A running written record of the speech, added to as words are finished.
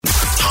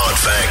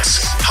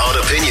facts, hard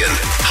opinion,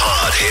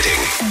 hard hitting.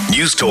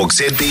 News Talk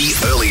ZB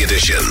Early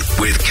Edition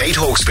with Kate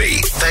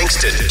Hawkesby. Thanks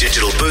to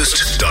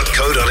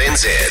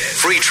digitalboost.co.nz.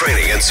 Free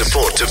training and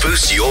support to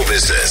boost your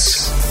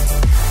business.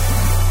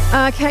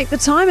 Kate, the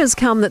time has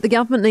come that the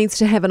government needs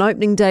to have an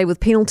opening day with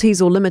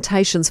penalties or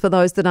limitations for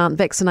those that aren't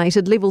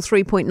vaccinated. Level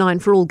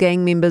 3.9 for all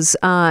gang members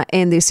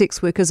and their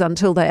sex workers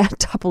until they are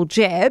double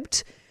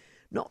jabbed.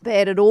 Not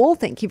bad at all.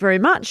 Thank you very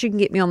much. You can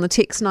get me on the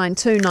text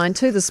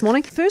 9292 this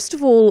morning. First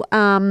of all,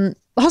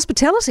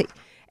 hospitality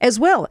as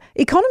well.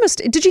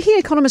 Did you hear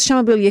economist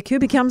Shamabeel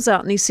Yaqub? He comes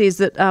out and he says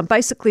that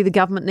basically the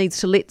government needs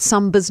to let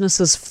some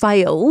businesses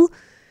fail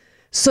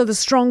so the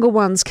stronger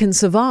ones can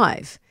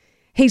survive.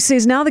 He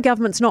says now the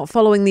government's not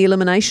following the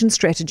elimination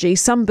strategy,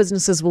 some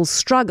businesses will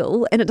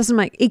struggle and it doesn't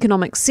make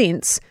economic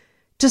sense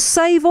to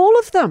save all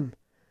of them.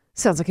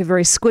 Sounds like a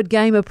very Squid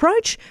Game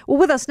approach. Well,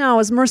 with us now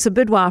is Marissa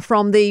Bidwar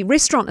from the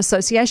Restaurant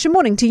Association.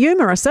 Morning to you,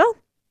 Marissa.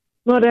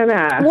 Morning.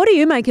 What do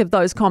you make of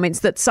those comments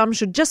that some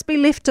should just be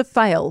left to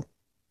fail?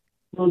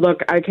 Well,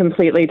 look, I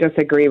completely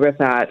disagree with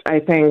that. I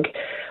think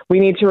we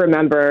need to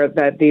remember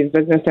that these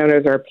business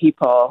owners are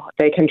people.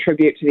 They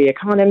contribute to the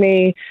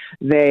economy.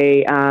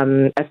 They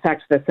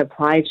affect the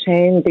supply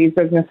chain. These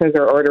businesses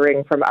are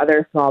ordering from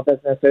other small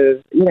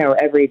businesses,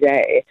 every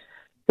day.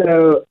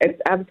 So it's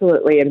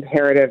absolutely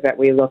imperative that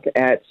we look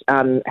at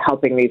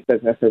helping these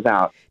businesses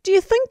out. Do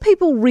you think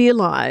people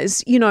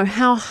realise,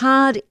 how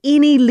hard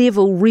any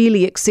level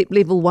really except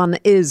level 1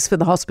 is for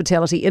the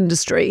hospitality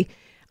industry?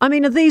 I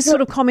mean, are these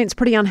sort of comments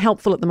pretty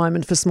unhelpful at the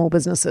moment for small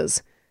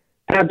businesses?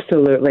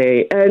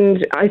 Absolutely.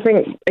 And I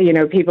think,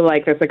 people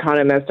like this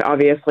economist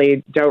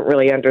obviously don't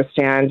really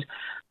understand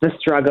the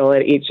struggle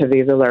at each of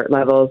these alert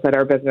levels that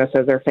our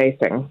businesses are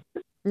facing.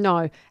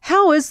 No.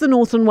 How is the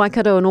Northland,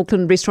 Waikato and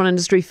Auckland restaurant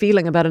industry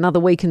feeling about another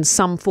week in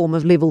some form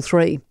of level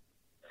 3?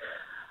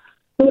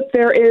 Look,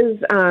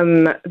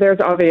 there's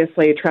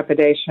obviously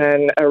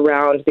trepidation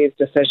around these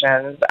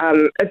decisions.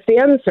 It's the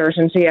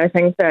uncertainty, I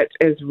think, that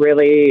is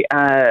really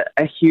a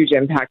huge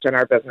impact on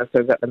our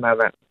businesses at the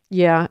moment.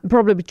 Yeah,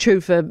 probably true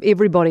for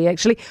everybody,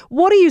 actually.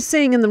 What are you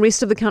seeing in the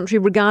rest of the country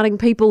regarding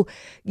people,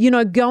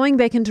 going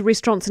back into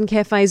restaurants and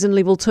cafes in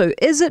level 2?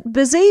 Is it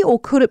busy or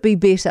could it be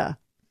better?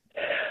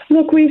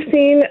 Look, we've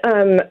seen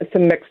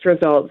some mixed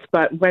results,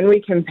 but when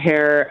we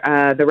compare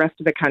the rest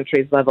of the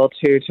country's level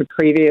 2 to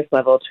previous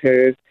level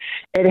 2s,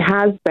 it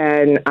has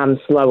been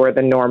slower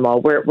than normal.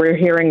 We're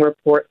hearing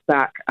reports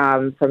back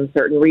from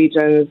certain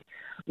regions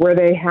where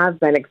they have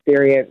been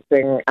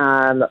experiencing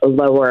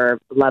lower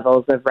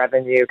levels of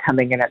revenue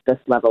coming in at this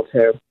level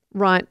 2.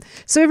 Right.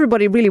 So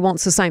everybody really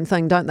wants the same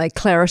thing, don't they?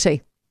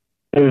 Clarity.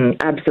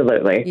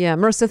 Absolutely. Yeah,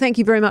 Marissa, thank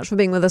you very much for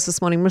being with us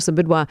this morning. Marissa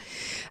Bidwar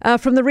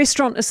from the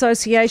Restaurant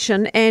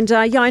Association. And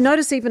I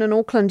notice even in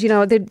Auckland,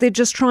 they're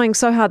just trying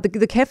so hard.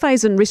 The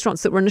cafes and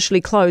restaurants that were initially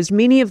closed,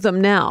 many of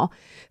them now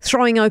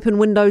throwing open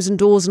windows and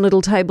doors and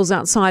little tables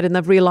outside, and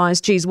they've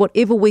realised, geez,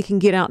 whatever we can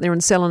get out there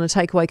and sell in a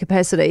takeaway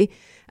capacity,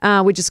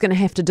 we're just going to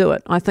have to do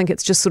it. I think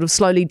it's just sort of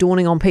slowly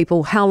dawning on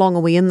people, how long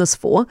are we in this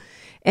for?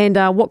 And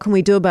what can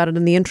we do about it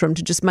in the interim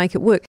to just make it work?